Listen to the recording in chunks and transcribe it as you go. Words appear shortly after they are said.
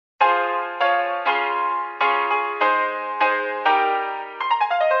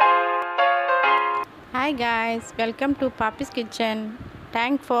Hi guys, welcome to Papi's Kitchen.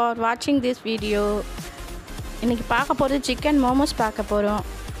 Thanks for watching this video. இன்றைக்கி பார்க்க போகிறது chicken momos பார்க்க போகிறோம்.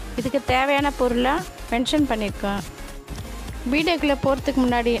 இதுக்கு தேவையான பொருளை மென்ஷன் பண்ணியிருக்கோம். வீடியோக்குள்ளே போகிறதுக்கு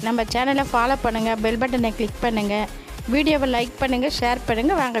முன்னாடி நம்ம சேனலை ஃபாலோ பண்ணுங்கள், பெல் பட்டனை கிளிக் பண்ணுங்கள், வீடியோவை லைக் பண்ணுங்கள், ஷேர்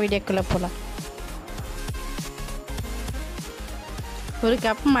பண்ணுங்கள். வாங்க வீடியோக்குள்ளே போகலாம். ஒரு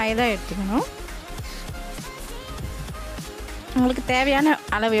கப் மைதா எடுத்துக்கணும். உங்களுக்கு தேவையான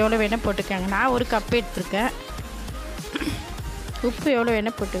அளவு எவ்வளோ வேணால் போட்டுக்கோங்க. நான் ஒரு கப்பு எடுத்துருக்கேன். உப்பு எவ்வளோ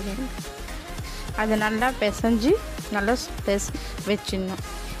வேணால் போட்டுக்கோங்க. அதை நல்லா பிசைஞ்சு நல்லா வச்சிடணும்.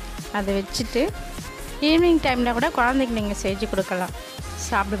 அதை வச்சுட்டு ஈவினிங் டைமில் கூட குழந்தைக்கு நீங்கள் செஞ்சு கொடுக்கலாம்,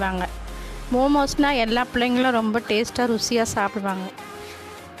 சாப்பிடுவாங்க. மோமோஸ்னால் எல்லா பிள்ளைங்களும் ரொம்ப டேஸ்ட்டாக ருசியாக சாப்பிடுவாங்க.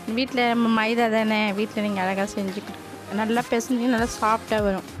 வீட்டில் நம்ம மைதா தானே, வீட்டில் நீங்கள் அழகாக செஞ்சு கொடுக்கலாம். நல்லா பிசைஞ்சு நல்லா சாஃப்டாக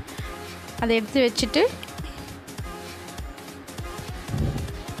வரும். அதை எடுத்து வச்சுட்டு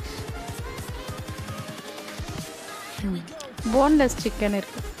போன்லெஸ் சிக்கன்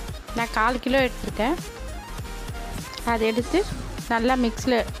இருக்குது, நான் 1/4 கிலோ எடுத்துருக்கேன். அதை எடுத்து நல்லா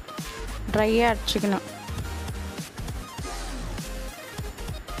மிக்ஸில் ட்ரையாக அடிச்சுக்கணும்.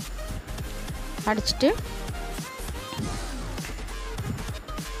 அடிச்சுட்டு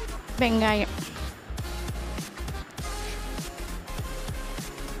வெங்காயம்,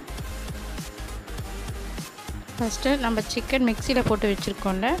 ஃபஸ்ட்டு நம்ம சிக்கன் மிக்ஸியில் போட்டு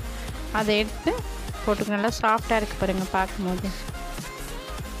வச்சுருக்கோம்ல, அதை எடுத்து போட்டுக்கணும். நல்லா சாஃப்டாக இருக்குது பாருங்கள், பார்க்கும்போது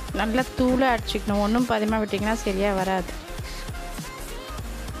நல்லா தூளாக அடிச்சிக்கணும். ஒன்றும் பாதியமாக விட்டிங்கன்னா சரியாக வராது.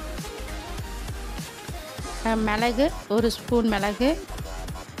 மிளகு, ஒரு ஸ்பூன் மிளகு,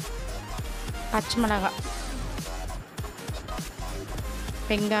 பச்சை மிளகாய்,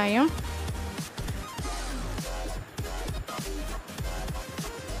 வெங்காயம்,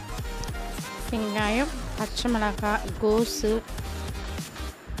 பச்சை மிளகாய், கோஸு,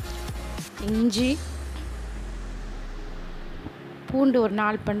 இஞ்சி, பூண்டு, ஒரு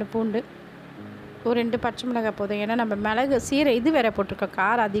 4 பல்லு பூண்டு, ஒரு 2 பச்சை மிளகாய் போதும். ஏன்னா நம்ம மிளகு இது வேறு போட்டிருக்கோம்,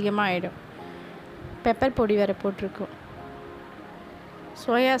 காரம் அதிகமாக ஆகிடும். பெப்பர் பொடி வேறு போட்டிருக்கோம்.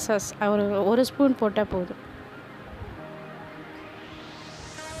 சோயா சாஸ் ஒரு ஸ்பூன் போட்டால் போதும்.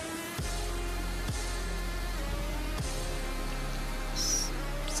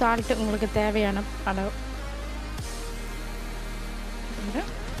 சால்ட்டு உங்களுக்கு தேவையான அளவு.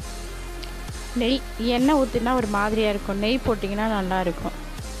 நெய், எண்ணெய் ஊற்றினா ஒரு மாதிரியாக இருக்கும், நெய் போட்டிங்கன்னா நல்லாயிருக்கும்.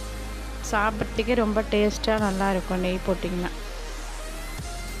 சாப்பிட்றதுக்கே ரொம்ப டேஸ்ட்டாக நல்லாயிருக்கும் நெய் போட்டிங்கன்னா.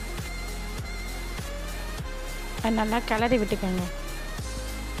 அது நல்லா கிளறி விட்டுக்கோங்க.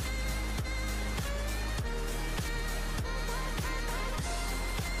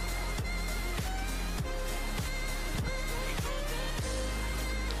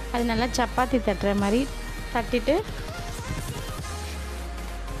 அது நல்லா சப்பாத்தி தட்டுற மாதிரி தட்டிட்டு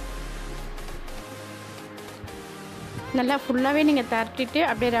நல்லா ஃபுல்லாகவே நீங்கள் தட்டிட்டு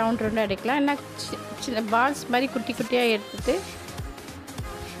அப்படியே ரவுண்ட் அடிக்கலாம். இல்லை சின்ன பால்ஸ் மாதிரி குட்டி குட்டியாக எடுத்துட்டு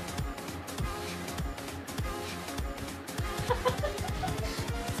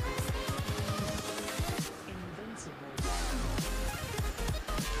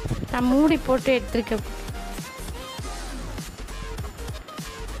நான் மூடி போட்டு எடுத்துருக்கேன்.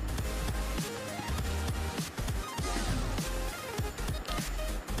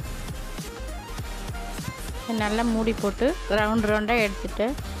 நல்லா மூடி போட்டு ரவுண்டாக எடுத்துகிட்டு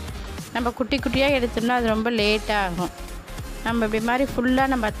நம்ம குட்டி குட்டியாக எடுத்தோம்னா அது ரொம்ப லேட்டாக ஆகும். நம்ம இப்படி மாதிரி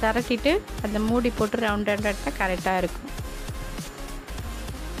ஃபுல்லாக நம்ம திரட்டிட்டு அந்த மூடி போட்டு ரவுண்டாக எடுத்தால் கரெக்டாக இருக்கும்.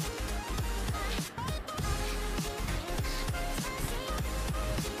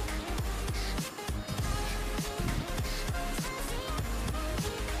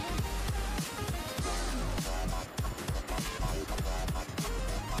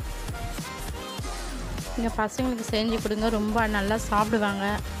 எங்கள் பசங்களுக்கு செஞ்சு கொடுங்க, ரொம்ப நல்லா சாப்பிடுவாங்க.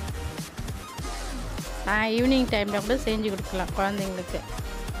 ஈவினிங் டைமில் கூட செஞ்சு கொடுக்கலாம் குழந்தைங்களுக்கு.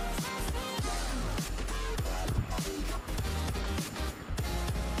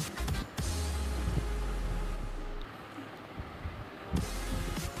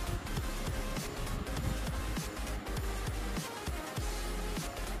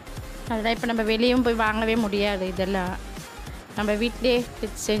 அதெல்லாம் இப்போ நம்ம வெளியும் போய் வாங்கவே முடியாது. இதெல்லாம் நம்ம வீட்டிலே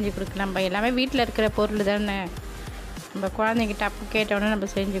செஞ்சு கொடுக்கலாம். நம்ம எல்லாமே வீட்டில் இருக்கிற பொருள் தானே, நம்ம குழந்தைங்கிட்ட அப்போ கேட்டோன்னே நம்ம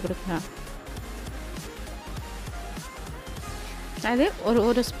செஞ்சு கொடுக்கலாம். அது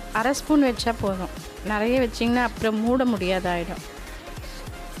ஒரு அரை ஸ்பூன் வச்சா போதும். நிறைய வச்சிங்கன்னா அப்புறம் மூட முடியாதாயிடும்.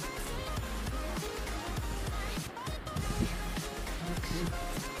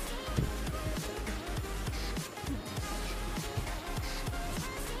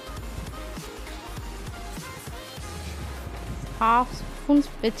 ½ ஸ்பூன்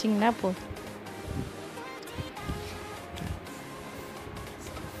வச்சிங்கன்னா போதும்.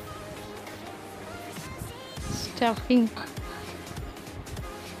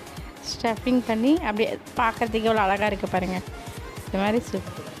 ஸ்டஃபிங் பண்ணி அப்படியே பார்க்குறதுக்கு எவ்வளோ அழகாக இருக்குது பாருங்கள். இந்த மாதிரி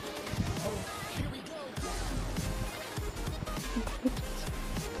சூப்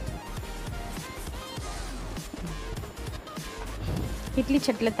இட்லி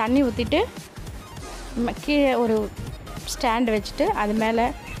சட்டியில் தண்ணி ஊற்றிட்டு கீழே ஒரு ஸ்டாண்டு வச்சுட்டு அது மேலே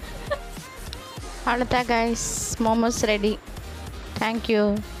அவ்வளோதான் கைஸ், மோமோஸ் ரெடி. தேங்க்யூ,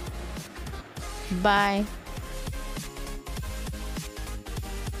 பாய்.